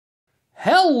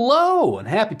Hello and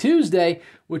happy Tuesday,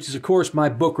 which is of course my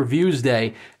book reviews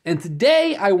day. And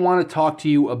today I want to talk to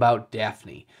you about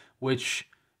Daphne, which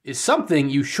is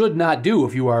something you should not do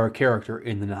if you are a character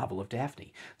in the novel of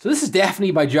Daphne. So this is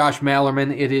Daphne by Josh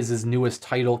Malerman. It is his newest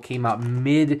title, came out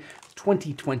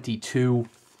mid-2022.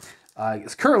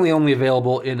 It's currently only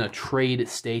available in a trade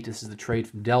state. This is the trade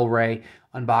from Del Rey.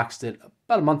 Unboxed it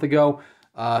about a month ago.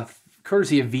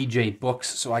 Courtesy of VJ Books,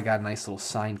 so I got a nice little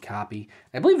signed copy.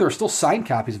 I believe there are still signed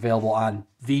copies available on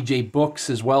VJ Books,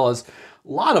 as well as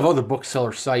a lot of other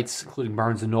bookseller sites, including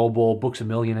Barnes & Noble, Books A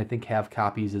Million, I think, have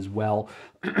copies as well.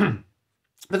 But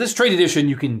this trade edition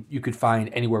you could find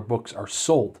anywhere books are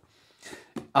sold.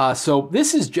 So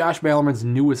this is Josh Malerman's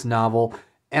newest novel,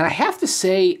 and I have to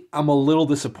say I'm a little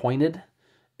disappointed.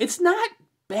 It's not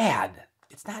bad.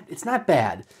 It's not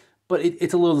bad, but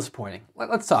it's a little disappointing.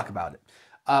 Let's talk about it.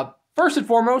 First and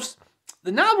foremost,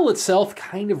 the novel itself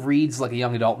kind of reads like a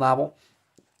young adult novel.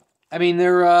 I mean,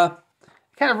 it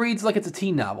kind of reads like it's a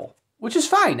teen novel, which is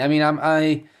fine. I mean,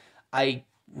 I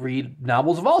read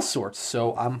novels of all sorts,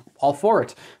 so I'm all for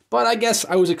it. But I guess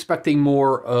I was expecting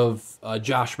more of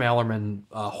Josh Malerman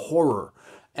horror.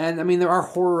 And I mean, there are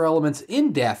horror elements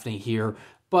in Daphne here,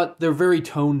 but they're very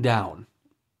toned down.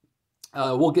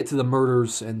 We'll get to the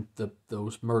murders and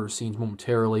those murder scenes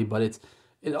momentarily, but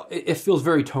it feels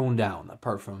very toned down,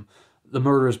 apart from the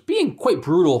murders being quite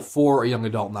brutal for a young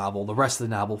adult novel. The rest of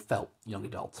the novel felt young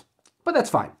adult. But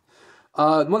that's fine.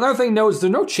 One other thing to note is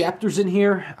there are no chapters in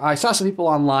here. I saw some people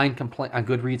online on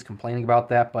Goodreads complaining about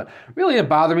that, but really it didn't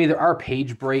bother me. There are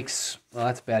page breaks. Well,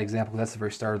 that's a bad example, because that's the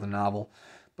very start of the novel.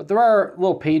 But there are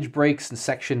little page breaks and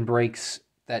section breaks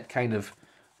that kind of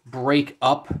break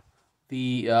up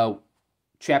the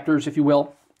chapters, if you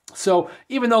will. So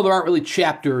even though there aren't really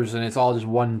chapters and it's all just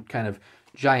one kind of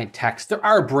giant text, there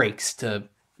are breaks to,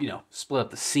 split up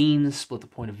the scenes, split the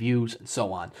point of views, and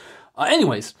so on.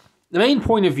 Anyways, the main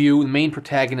point of view, the main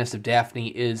protagonist of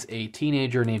Daphne is a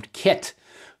teenager named Kit,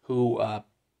 who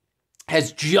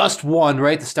has just won,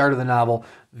 right at the start of the novel,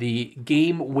 the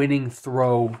game-winning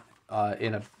throw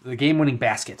the game-winning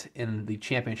basket in the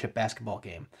championship basketball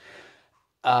game.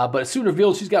 But it's soon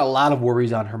revealed she's got a lot of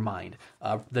worries on her mind.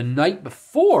 The night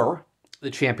before the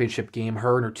championship game,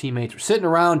 her and her teammates were sitting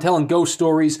around telling ghost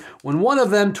stories when one of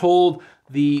them told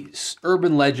the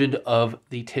urban legend of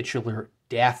the titular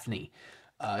Daphne.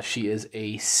 She is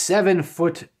a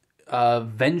 7-foot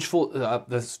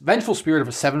the vengeful spirit of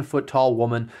a 7-foot tall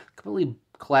woman, completely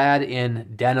clad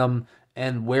in denim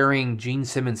and wearing Gene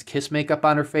Simmons kiss makeup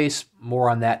on her face.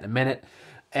 More on that in a minute.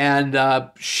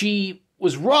 And she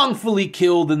was wrongfully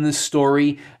killed in this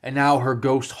story, and now her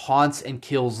ghost haunts and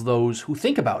kills those who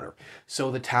think about her. So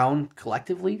the town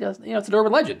collectively doesn't, it's an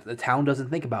urban legend. The town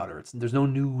doesn't think about her. There's no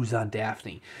news on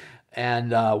Daphne.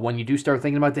 And when you do start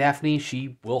thinking about Daphne,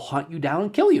 she will hunt you down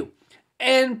and kill you.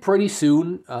 And pretty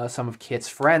soon, some of Kit's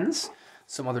friends,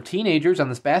 some other teenagers on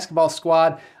this basketball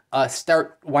squad,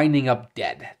 start winding up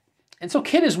dead. And so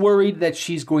Kit is worried that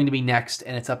she's going to be next,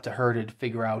 and it's up to her to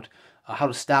figure out how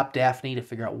to stop Daphne, to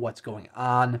figure out what's going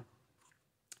on,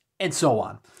 and so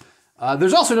on.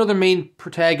 There's also another main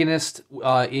protagonist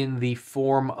in the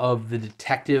form of the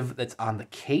detective that's on the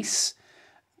case,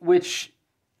 which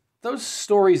those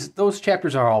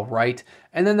chapters are all right.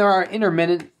 And then there are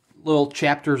intermittent little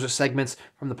chapters or segments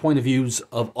from the point of views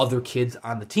of other kids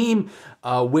on the team,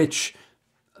 which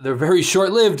they're very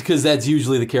short-lived, because that's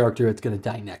usually the character that's going to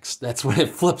die next. That's when it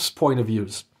flips point of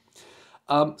views.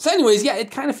 So anyways, yeah, it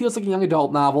kind of feels like a young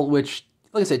adult novel, which,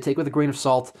 like I said, take with a grain of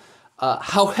salt.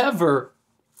 However,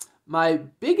 my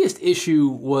biggest issue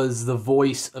was the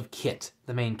voice of Kit,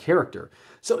 the main character.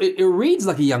 So it reads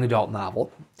like a young adult novel,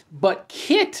 but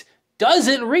Kit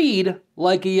doesn't read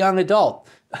like a young adult.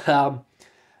 A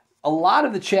lot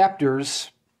of the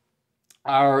chapters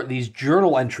are these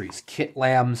journal entries, Kit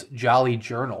Lamb's Jolly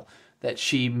Journal, that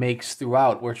she makes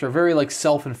throughout, which are very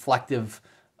self-inflective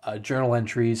journal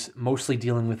entries, mostly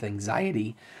dealing with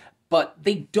anxiety, but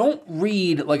they don't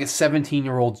read like a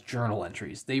 17-year-old's journal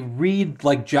entries. They read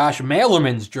like Josh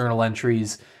Malerman's journal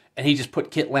entries, and he just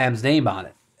put Kit Lamb's name on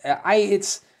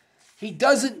it. He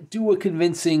doesn't do a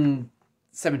convincing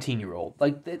 17-year-old.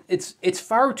 It's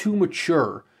far too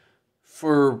mature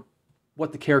for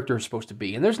what the character is supposed to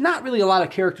be. And there's not really a lot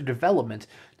of character development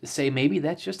to say maybe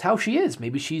that's just how she is.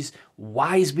 Maybe she's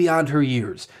wise beyond her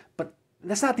years. But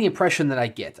that's not the impression that I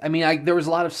get. I mean, there was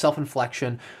a lot of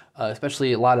self-inflection,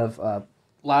 especially a lot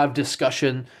of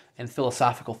discussion and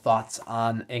philosophical thoughts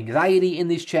on anxiety in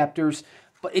these chapters.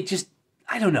 But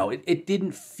I don't know, it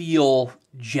didn't feel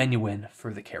genuine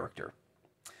for the character.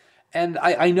 And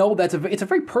I know it's a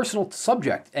very personal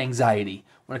subject, anxiety,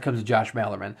 when it comes to Josh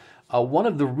Malerman. One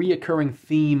of the reoccurring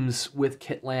themes with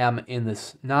Kit Lamb in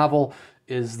this novel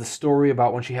is the story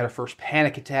about when she had her first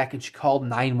panic attack and she called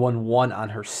 911 on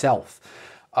herself,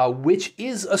 which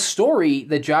is a story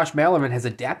that Josh Malerman has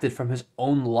adapted from his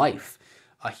own life.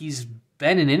 He's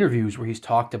been in interviews where he's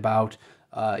talked about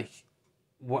a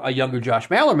younger Josh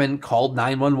Malerman called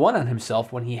 911 on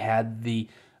himself when he had the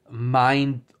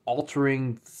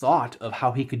mind-altering thought of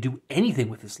how he could do anything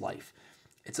with his life.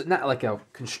 It's not like a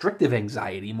constrictive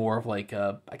anxiety, more of like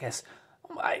I guess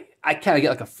I kind of get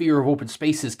like a fear of open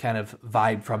spaces kind of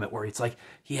vibe from it, where it's like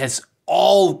he has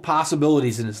all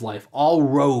possibilities in his life, all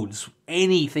roads,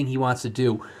 anything he wants to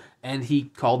do, and he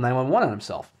called 911 on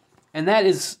himself. And that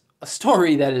is a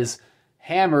story that is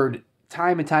hammered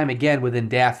time and time again within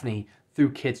Daphne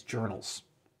through Kit's journals.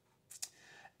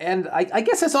 And I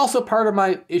guess that's also part of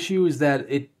my issue, is that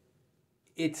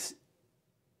it's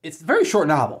a very short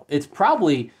novel. It's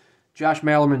probably Josh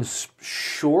Malerman's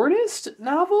shortest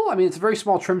novel. I mean, it's a very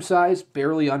small trim size,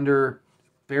 barely over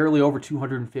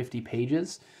 250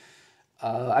 pages.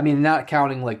 I mean, not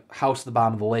counting like House at the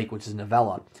Bottom of the Lake, which is a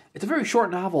novella. It's a very short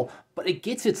novel, but it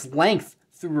gets its length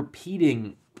through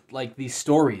repeating like these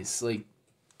stories. Like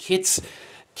Kit's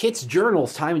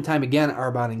journals time and time again are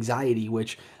about anxiety,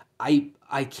 which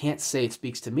I can't say it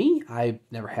speaks to me. I've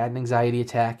never had an anxiety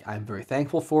attack. I'm very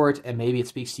thankful for it, and maybe it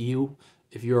speaks to you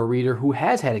if you're a reader who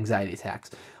has had anxiety attacks.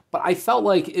 But I felt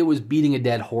like it was beating a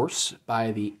dead horse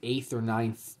by the 8th or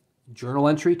 9th journal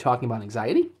entry talking about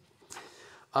anxiety.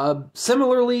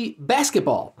 Similarly,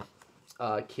 basketball.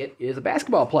 Kit is a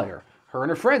basketball player. Her and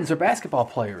her friends are basketball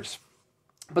players.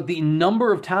 But the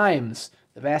number of times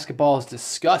the basketball is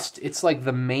discussed, it's like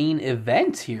the main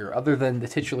event here, other than the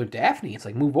titular Daphne. It's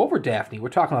like, move over, Daphne. We're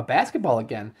talking about basketball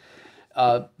again.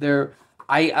 I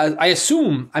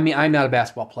assume, I mean, I'm not a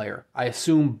basketball player. I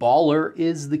assume baller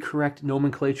is the correct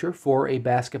nomenclature for a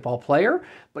basketball player.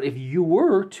 But if you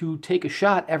were to take a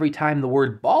shot every time the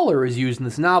word baller is used in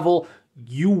this novel,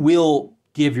 you will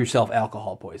give yourself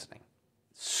alcohol poisoning.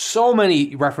 So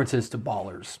many references to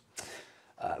ballers.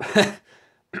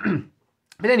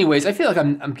 But anyways, I feel like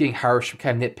I'm getting harsh,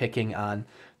 kind of nitpicking on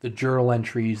the journal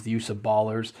entries, the use of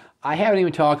ballers. I haven't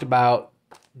even talked about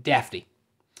Daphne.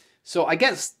 So I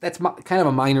guess that's kind of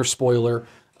a minor spoiler,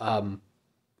 in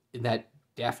that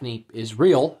Daphne is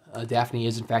real. Daphne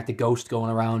is, in fact, a ghost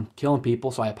going around killing people,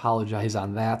 so I apologize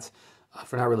on that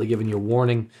for not really giving you a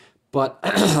warning. But,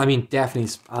 I mean,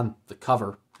 Daphne's on the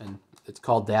cover, and it's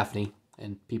called Daphne,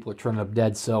 and people are turning up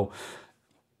dead, so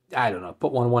I don't know,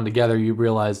 put one and one together, you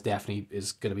realize Daphne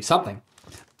is going to be something.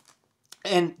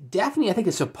 And Daphne, I think,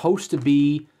 is supposed to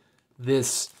be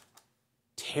this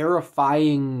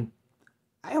terrifying,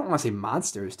 I don't want to say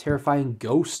monsters, terrifying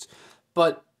ghost,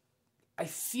 but I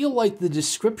feel like the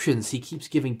descriptions he keeps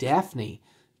giving Daphne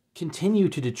continue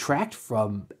to detract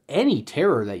from any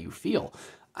terror that you feel.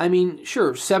 I mean,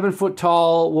 sure,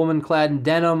 7-foot-tall woman clad in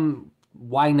denim,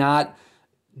 why not?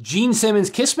 Gene Simmons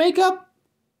kiss makeup?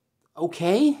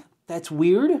 Okay, that's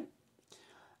weird.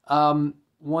 One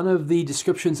of the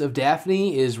descriptions of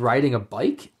Daphne is riding a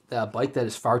bike that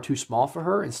is far too small for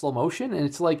her in slow motion, and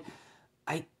it's like,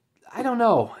 I don't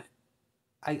know.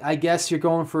 I guess you're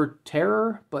going for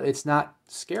terror, but it's not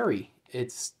scary.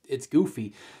 It's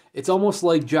goofy. It's almost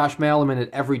like Josh Malerman at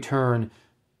every turn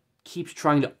keeps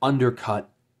trying to undercut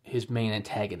his main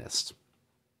antagonist.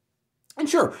 And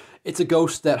sure, it's a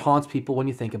ghost that haunts people when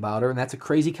you think about her, and that's a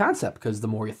crazy concept, because the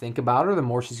more you think about her, the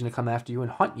more she's going to come after you and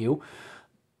hunt you.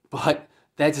 But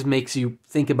that just makes you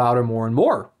think about her more and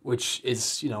more, which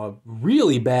is, a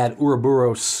really bad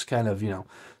Ouroboros kind of,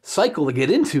 cycle to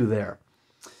get into there.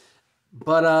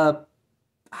 But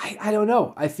I don't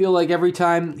know. I feel like every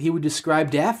time he would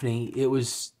describe Daphne, it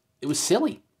was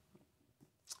silly.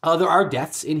 There are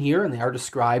deaths in here, and they are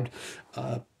described,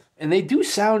 and they do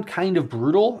sound kind of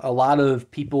brutal. A lot of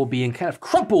people being kind of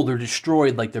crumpled or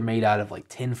destroyed like they're made out of like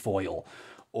tinfoil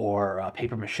or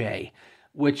paper mache,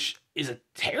 which is a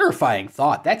terrifying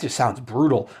thought. That just sounds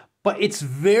brutal. But it's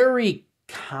very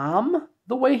calm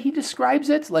the way he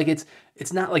describes it. Like it's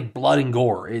not like blood and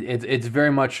gore. It's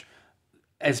very much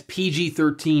as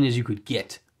PG-13 as you could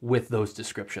get with those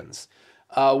descriptions.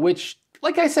 Which,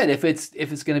 like I said, if it's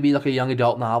going to be like a young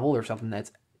adult novel or something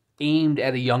that's aimed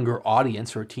at a younger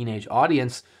audience or a teenage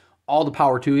audience, all the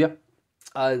power to you.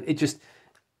 I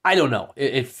don't know.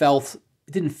 It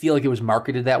didn't feel like it was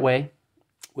marketed that way,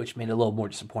 which made it a little more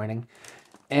disappointing.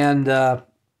 And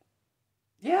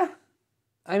yeah,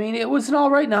 I mean, it was an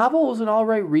all right novel. It was an all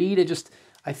right read.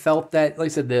 I felt that, like I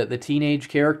said, the teenage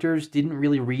characters didn't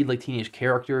really read like teenage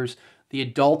characters. the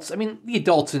adults, I mean, the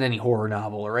adults in any horror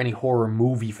novel or any horror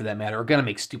movie for that matter are going to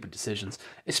make stupid decisions,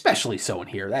 especially so in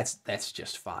here. That's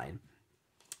just fine.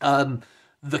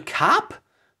 The cop,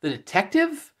 the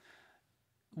detective,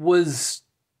 was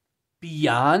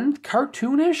beyond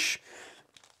cartoonish.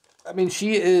 I mean,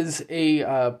 she's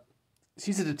a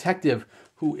detective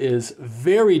who is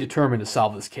very determined to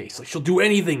solve this case. Like, she'll do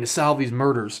anything to solve these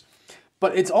murders.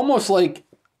 But it's almost like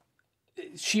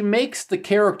she makes the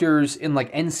characters in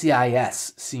like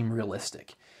NCIS seem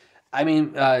realistic. I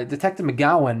mean, Detective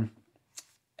McGowan,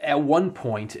 at one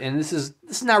point, and this is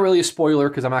not really a spoiler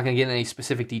because I'm not going to get into any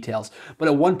specific details, but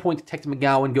at one point, Detective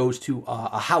McGowan goes to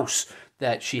a house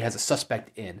that she has a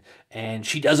suspect in, and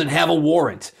she doesn't have a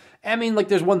warrant. I mean, like,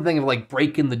 there's one thing of, like,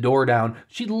 breaking the door down.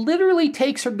 She literally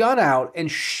takes her gun out and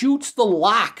shoots the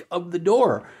lock of the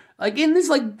door. Like, in this,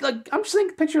 like I'm just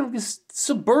thinking, picture like this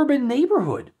suburban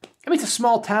neighborhood. I mean, it's a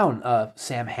small town,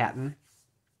 Sam Hatton,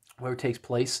 where it takes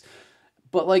place.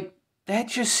 But, like, that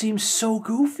just seems so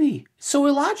goofy, so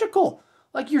illogical.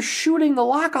 Like, you're shooting the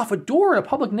lock off a door in a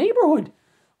public neighborhood.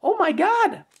 Oh, my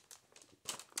God.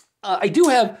 I do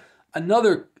have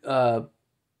another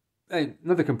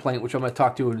complaint, which I'm going to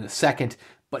talk to in a second,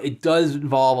 but it does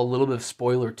involve a little bit of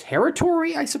spoiler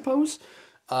territory, I suppose.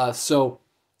 So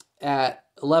at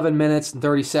 11 minutes and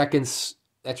 30 seconds,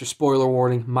 that's your spoiler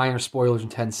warning. Minor spoilers in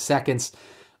 10 seconds.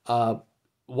 While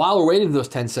we're waiting for those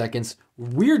 10 seconds,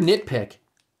 weird nitpick.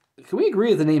 Can we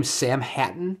agree that the name Sam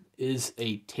Hatton is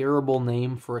a terrible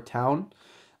name for a town?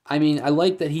 I mean, I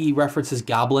like that he references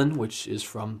Goblin, which is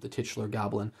from the titular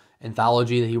Goblin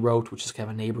anthology that he wrote, which is kind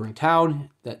of a neighboring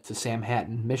town to Sam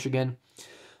Hatton, Michigan.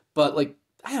 But, like,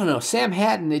 I don't know, Sam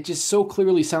Hatton, it just so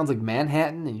clearly sounds like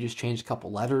Manhattan, and you just changed a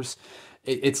couple letters.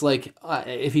 It's like,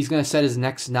 if he's going to set his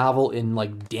next novel in,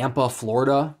 like, Tampa,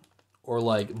 Florida, or,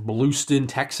 like, Blueston,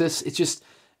 Texas,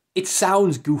 it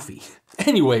sounds goofy.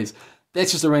 Anyways,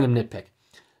 that's just a random nitpick.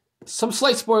 Some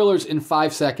slight spoilers in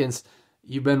 5 seconds.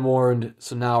 You've been warned,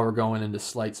 so now we're going into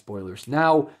slight spoilers.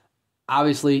 Now,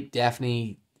 obviously,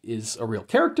 Daphne is a real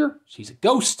character. She's a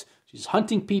ghost. She's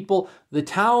hunting people. The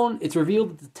town, it's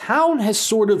revealed that the town has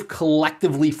sort of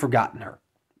collectively forgotten her,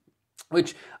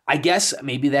 which I guess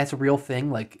maybe that's a real thing.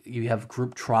 Like, you have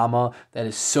group trauma that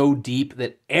is so deep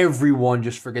that everyone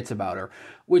just forgets about her,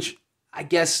 which I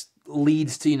guess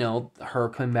leads to, her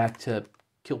coming back to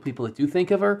kill people that do think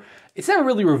of her. It's not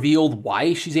really revealed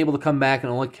why she's able to come back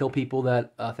and only kill people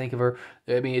that think of her.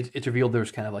 I mean, it's revealed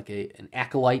there's kind of like an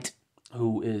acolyte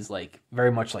who is like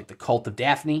very much like the cult of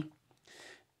Daphne,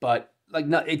 but like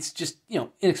it's just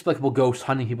inexplicable ghosts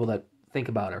hunting people that think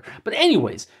about her. But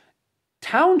anyways,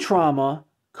 town trauma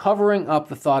covering up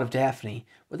the thought of Daphne,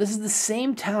 but this is the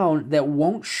same town that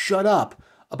won't shut up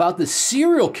about the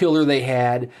serial killer they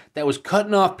had that was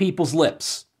cutting off people's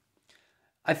lips.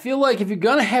 I feel like if you're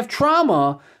going to have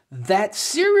trauma, that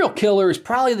serial killer is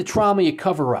probably the trauma you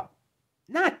cover up.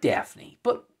 Not Daphne,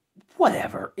 but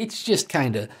whatever. It's just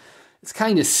kind of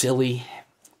silly.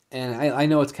 And I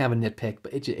know it's kind of a nitpick,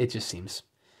 but it just seems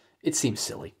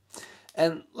silly.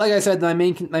 And like I said, my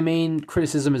main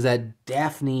criticism is that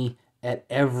Daphne at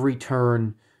every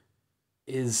turn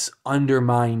is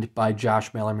undermined by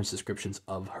Josh Malerman's descriptions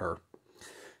of her.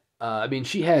 I mean,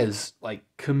 she has, like,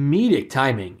 comedic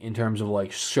timing in terms of,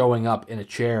 like, showing up in a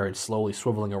chair and slowly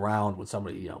swiveling around when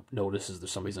somebody, notices that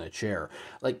somebody's in a chair.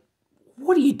 Like,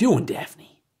 what are you doing,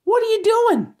 Daphne? What are you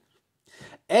doing?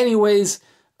 Anyways,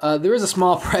 there is a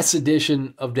small press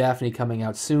edition of Daphne coming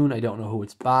out soon. I don't know who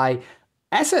it's by.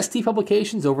 SST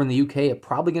Publications over in the UK are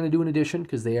probably going to do an edition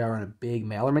because they are on a big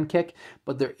Malerman kick.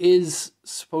 But there is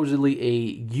supposedly a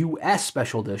US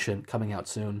special edition coming out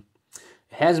soon.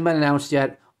 It hasn't been announced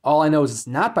yet. All I know is it's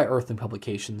not by Earthling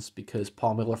Publications because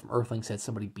Paul Miller from Earthling said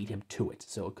somebody beat him to it.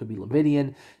 So it could be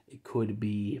Levidian. It could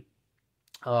be,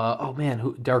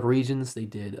 Dark Regions. They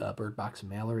did Bird Box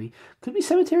and Mallory. Could be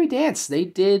Cemetery Dance. They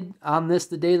did On This,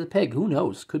 The Day of the Pig. Who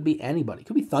knows? Could be anybody.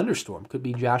 Could be Thunderstorm. Could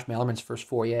be Josh Malerman's first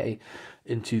foray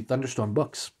into Thunderstorm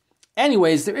books.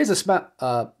 Anyways, there is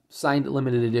a signed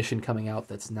limited edition coming out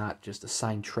that's not just a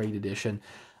signed trade edition.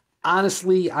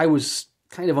 Honestly, I was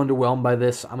kind of underwhelmed by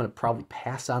this. I'm going to probably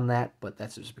pass on that, but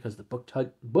that's just because the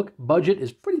book budget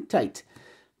is pretty tight.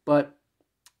 But,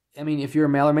 I mean, if you're a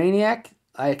Malermaniac,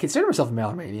 I consider myself a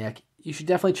Malermaniac, you should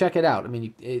definitely check it out. I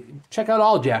mean, check out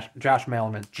all Josh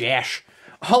Malerman,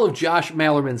 all of Josh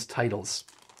Malerman's titles.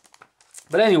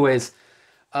 But anyways,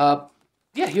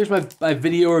 here's my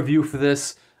video review for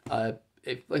this. Like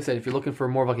I said, if you're looking for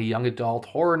more of like a young adult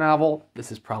horror novel,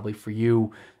 this is probably for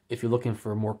you. If you're looking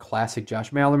for a more classic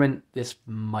Josh Malerman, this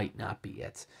might not be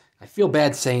it. I feel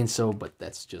bad saying so, but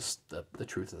that's just the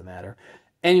truth of the matter.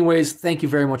 Anyways, thank you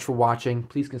very much for watching.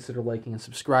 Please consider liking and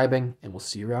subscribing, and we'll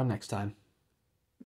see you around next time.